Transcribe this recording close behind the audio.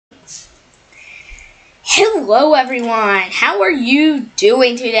Hello everyone, how are you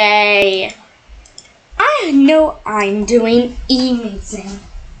doing today? I know I'm doing amazing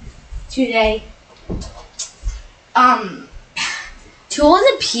today. To all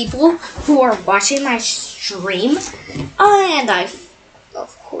the people who are watching my stream, and I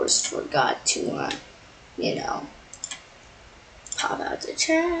of course forgot to, pop out the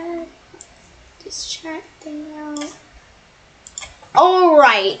chat, this chat thing out.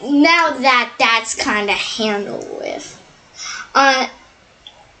 Alright, now that that's kind of handled with, what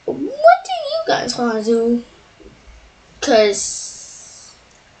do you guys want to do? Because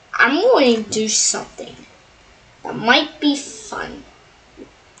I'm going to do something that might be fun.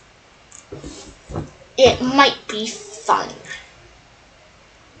 It might be fun.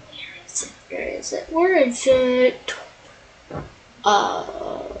 Where is it?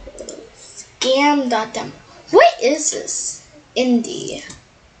 Scam.them. What is this? Indie.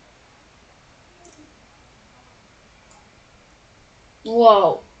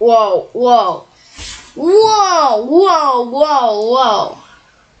 Whoa, whoa, whoa. Whoa, whoa, whoa, whoa.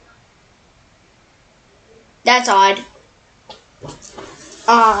 That's odd.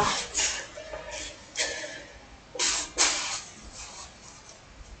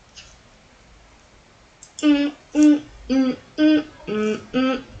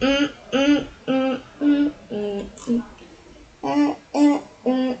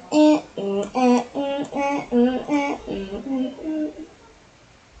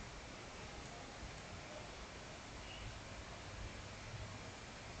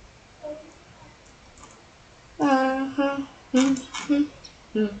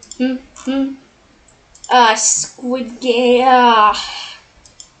 Squid Game.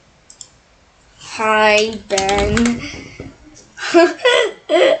 Hi, Ben.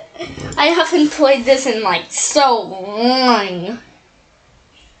 I haven't played this in like so long.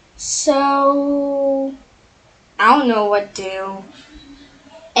 So, I don't know what to do.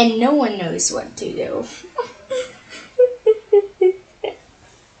 And no one knows what to do.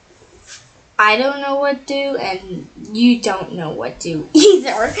 I don't know what to do, and you don't know what to do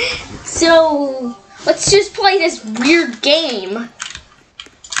either. So, let's just play this weird game.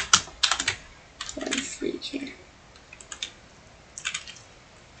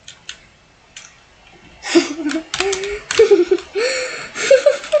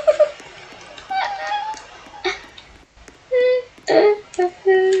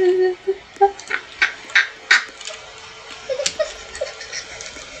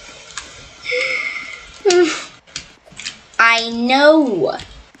 I know.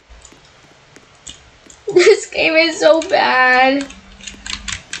 This game is so bad.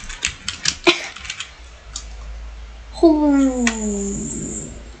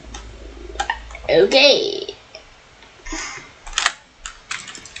 Okay.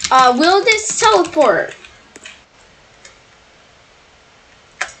 Will this teleport?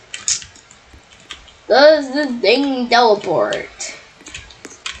 Does the thing teleport?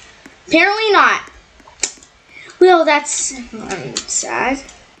 Apparently not. Well, that's sad.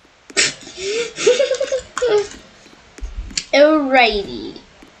 Alrighty.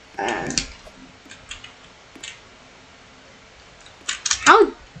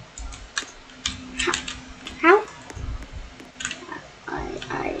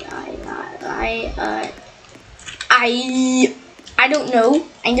 I don't know.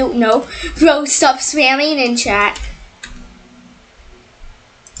 I don't know. Bro, stop spamming in chat.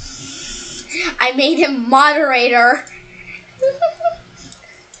 I made him moderator.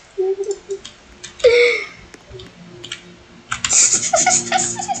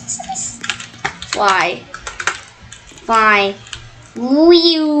 Fly. Fly.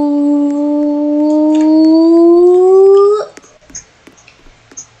 Wee-oo.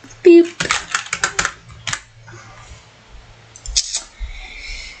 Beep.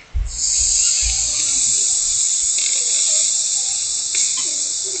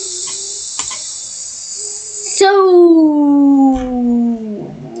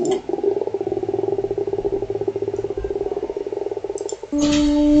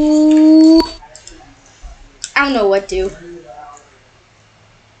 I don't know what to.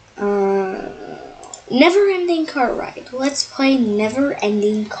 Never-ending car ride. Let's play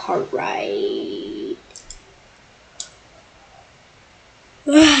never-ending car ride.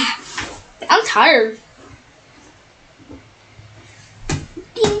 I'm tired.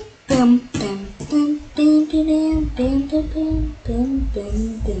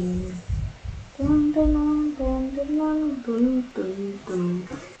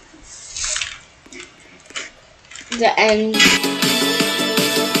 The end.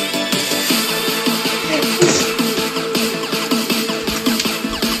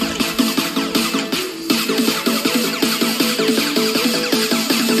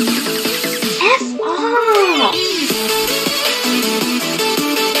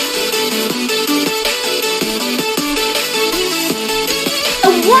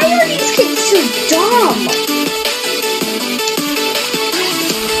 dumb.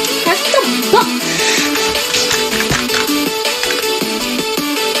 Press the button.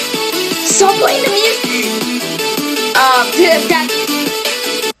 Stop playing the music. That.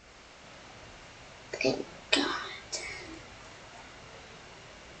 Thank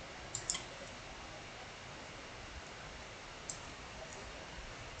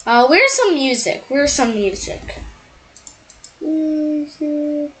God. Where's some music? Where's some music?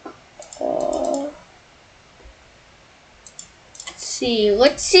 Music.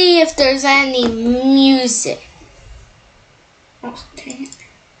 Let's see if there's any music. Oh, dang it.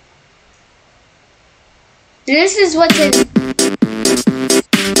 This is what's in.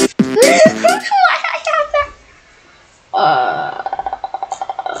 Why I have that?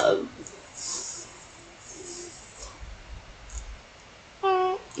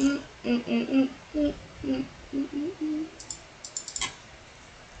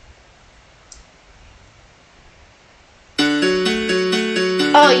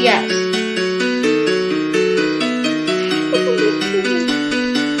 Oh, yes.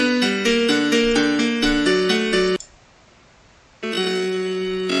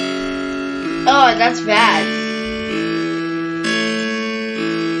 Oh, that's bad.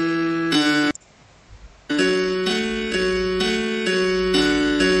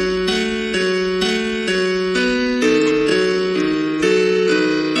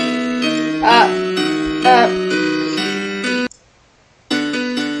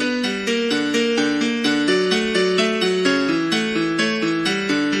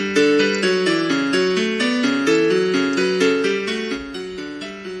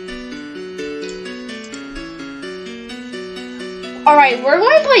 Alright, we're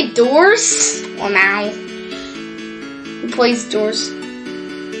going to play Doors. Well, now. Who plays Doors?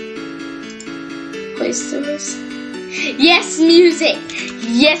 Plays Doors. Yes, music!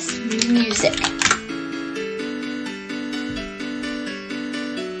 Yes, music.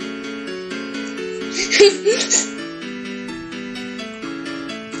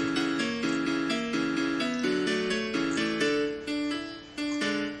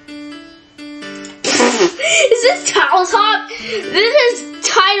 Is this Title Top? This is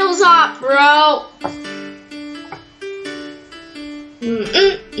Title Top, bro.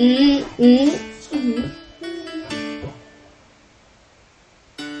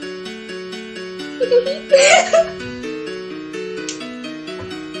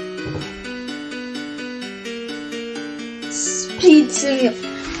 Speed Simulator.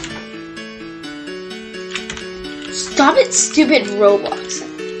 Stop it, stupid Roblox.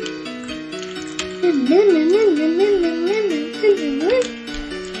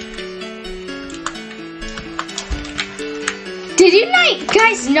 Did you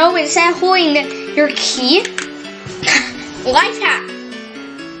guys know instead of holding your key, life hack?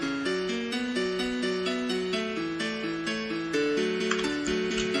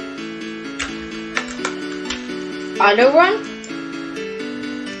 Auto run?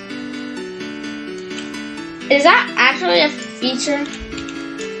 Is that actually a feature?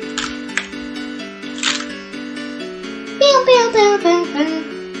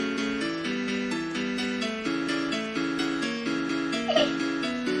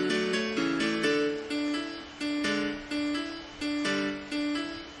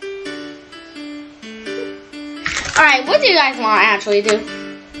 Alright, what do you guys want to actually do?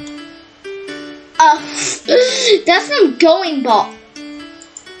 That's some going ball.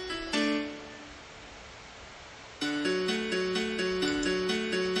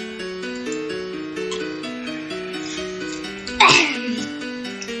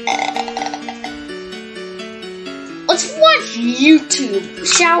 Let's watch YouTube,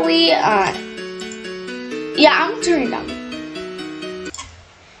 shall we? Yeah, I'm turning it down.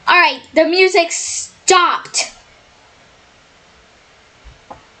 Alright, the music stopped.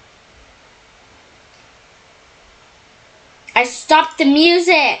 I stopped the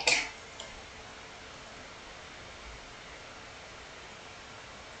music.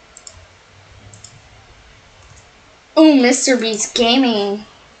 Ooh, Mr. Beast Gaming.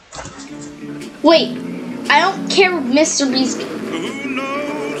 Wait, I don't care what Mr. Beast. Who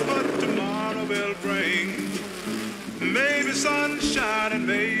knows what tomorrow will bring? Maybe sunshine and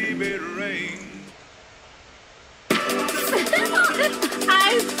maybe rain.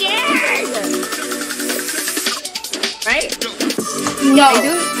 I'm scared. Right? No,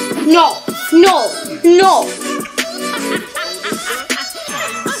 no, no, no.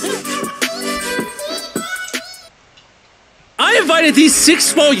 I invited these 6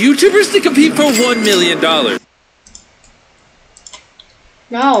 small YouTubers to compete for $1 million.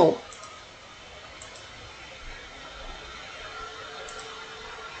 No.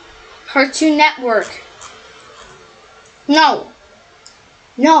 Cartoon Network. No.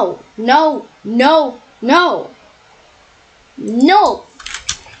 No. No. No. No. No.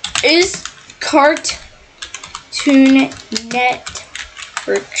 Is Cartoon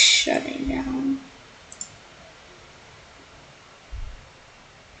Network shutting down?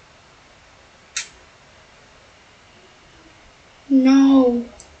 No.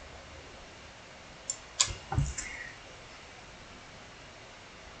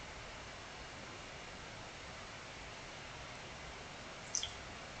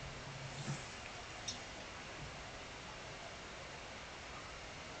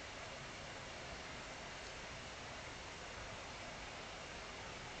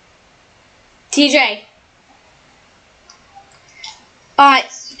 TJ.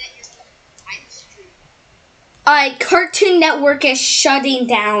 Cartoon Network is shutting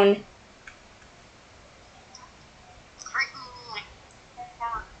down.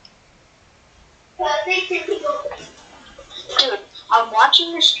 Dude, I'm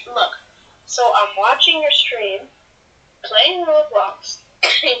watching your look. So I'm watching your stream, playing Roblox,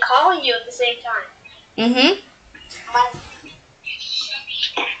 and calling you at the same time. Mm-hmm.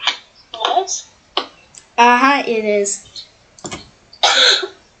 What? Uh-huh, it is.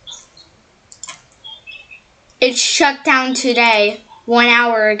 It shut down today, 1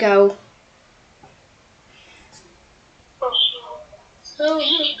 hour ago. Dude,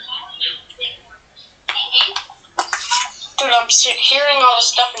 I'm hearing all the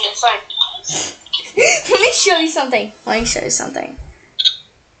stuff in your phone. Let me show you something.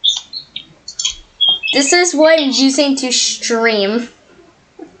 This is what I'm using to stream.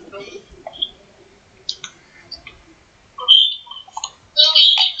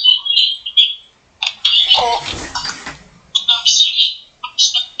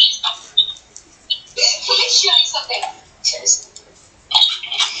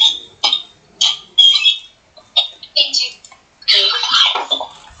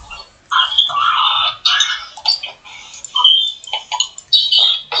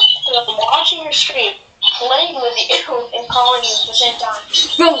 I'm watching your stream, playing with you, and calling you at the same time.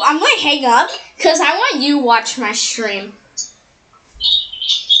 Bro, I'm gonna hang up because I want you to watch my stream.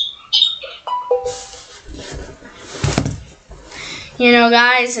 You know,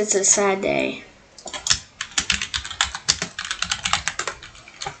 guys, it's a sad day.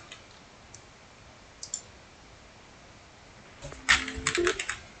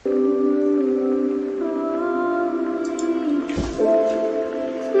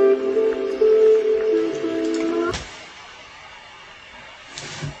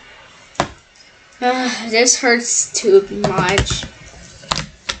 This hurts too much.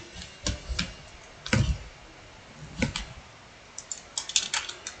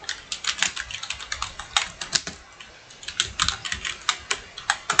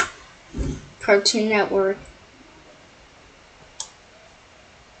 Cartoon Network.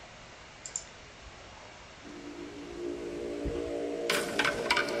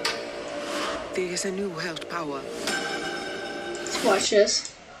 There is a new world power. Let's watch this.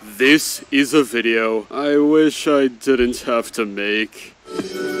 This is a video I wish I didn't have to make.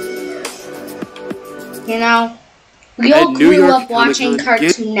 You know, we all At New grew York up watching Comic-Con,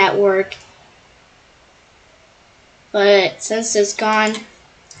 Cartoon Network. But since it's gone,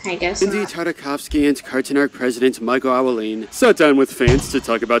 I guess Andy not. Tartakovsky and Cartoon Network president Michael Awalin sat down with fans to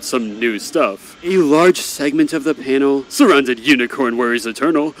talk about some new stuff. A large segment of the panel surrounded Unicorn Warriors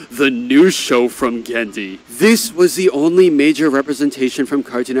Eternal, the new show from Gandhi. This was the only major representation from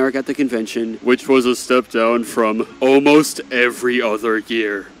Cartoon Network at the convention, which was a step down from almost every other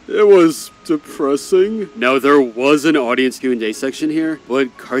year. It was depressing. Now, there was an audience Q&A section here,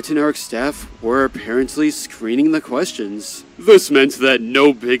 but Cartoon Network staff were apparently screening the questions. This meant that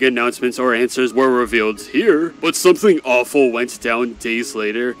no big announcements or answers were revealed here, but something awful went down days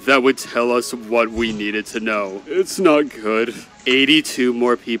later that would tell us what we needed to know. It's not good. 82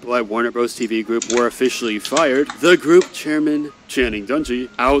 more people at Warner Bros. TV Group were officially fired. The group chairman, Channing Dungey,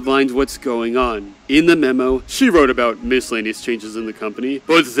 outlined what's going on. In the memo, she wrote about miscellaneous changes in the company,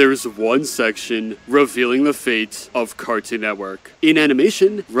 but there's one section revealing the fate of Cartoon Network. In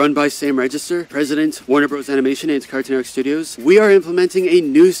animation, run by Sam Register, president, Warner Bros. Animation and Cartoon Network Studios, we are implementing a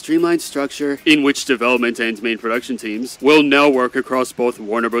new streamlined structure in which development and main production teams will now work across both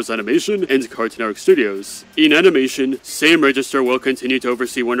Warner Bros. Animation and Cartoon Network Studios. In animation, Sam Register will continue to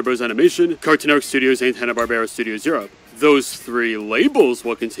oversee Warner Bros. Animation, Cartoon Network Studios, and Hanna-Barbera Studios Europe. Those 3 labels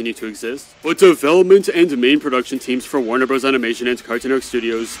will continue to exist, but development and main production teams for Warner Bros. Animation and Cartoon Network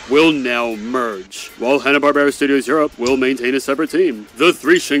Studios will now merge, while Hanna-Barbera Studios Europe will maintain a separate team. The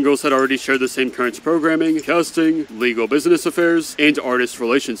 3 shingles had already shared the same current programming, casting, legal business affairs, and artist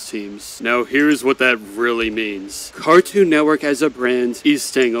relations teams. Now here's what that really means. Cartoon Network as a brand is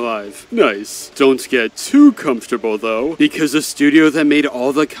staying alive. Nice. Don't get too comfortable though, because a studio that made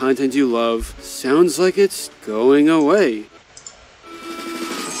all the content you love sounds like it's going away.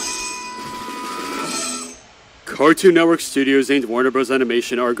 Cartoon Network Studios and Warner Bros.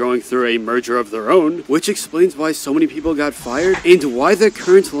 Animation are going through a merger of their own, which explains why so many people got fired and why the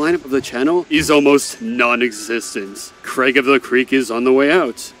current lineup of the channel is almost non-existent. Craig of the Creek is on the way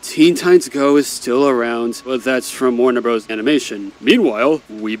out. Teen Titans Go is still around, but that's from Warner Bros. Animation. Meanwhile,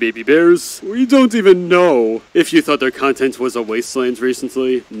 We Baby Bears, we don't even know. If you thought their content was a wasteland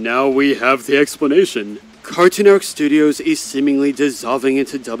recently, now we have the explanation. Cartoon Network Studios is seemingly dissolving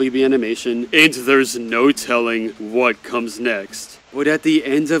into WB Animation, and there's no telling what comes next. But at the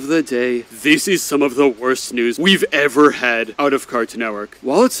end of the day, this is some of the worst news we've ever had out of Cartoon Network.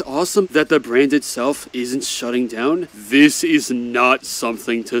 While it's awesome that the brand itself isn't shutting down, this is not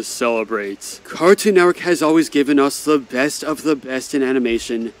something to celebrate. Cartoon Network has always given us the best of the best in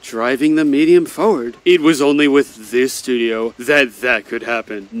animation, driving the medium forward. It was only with this studio that could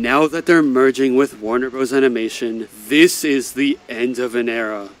happen. Now that they're merging with Warner Bros. Animation, this is the end of an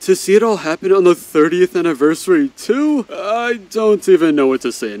era. To see it all happen on the 30th anniversary too? I don't even know what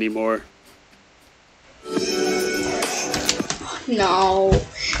to say anymore. No.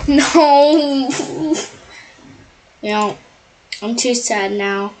 No. You know, I'm too sad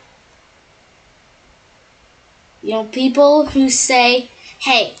now. You know, people who say,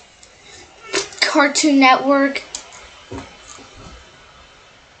 hey, Cartoon Network,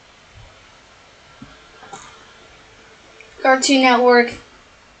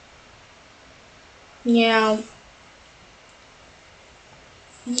 you know,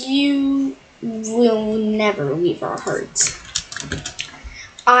 you will never leave our hearts.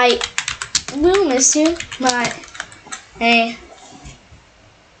 I will miss you, but hey,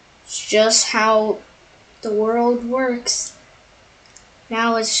 it's just how the world works.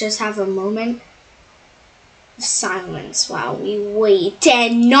 Now let's just have a moment of silence while we wait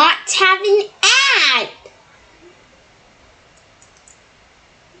and not have an ad.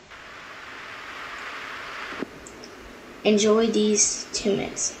 Enjoy these 2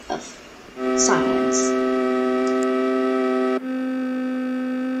 minutes of silence.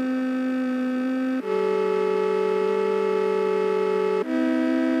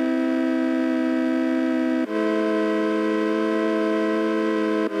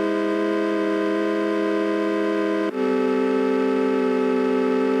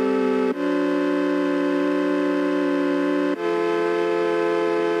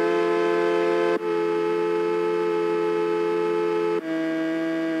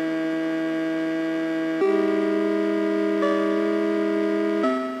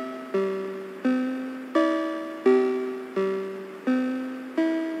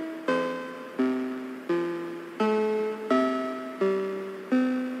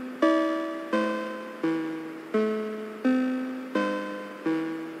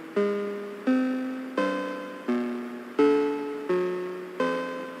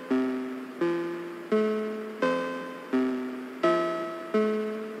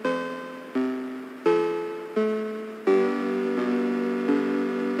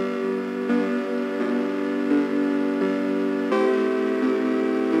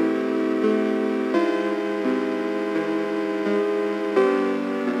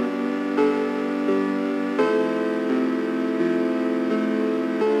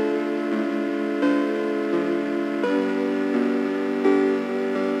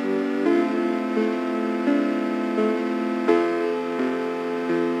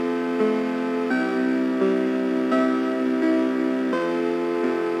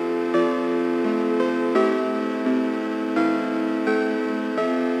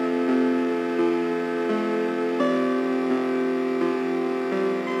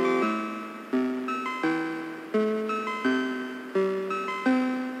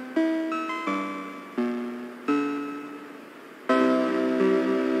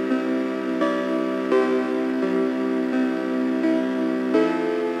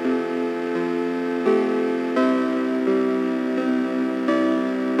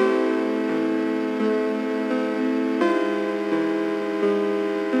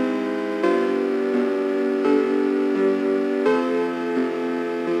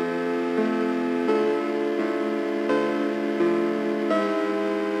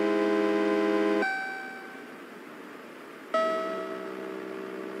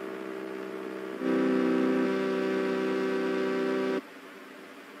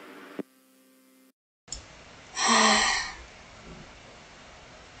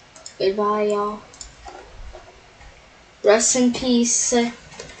 Goodbye, y'all. Rest in peace,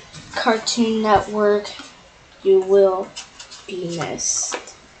 Cartoon Network. You will be missed.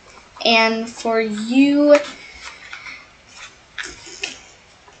 And for you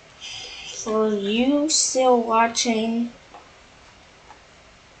still watching,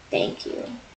 thank you.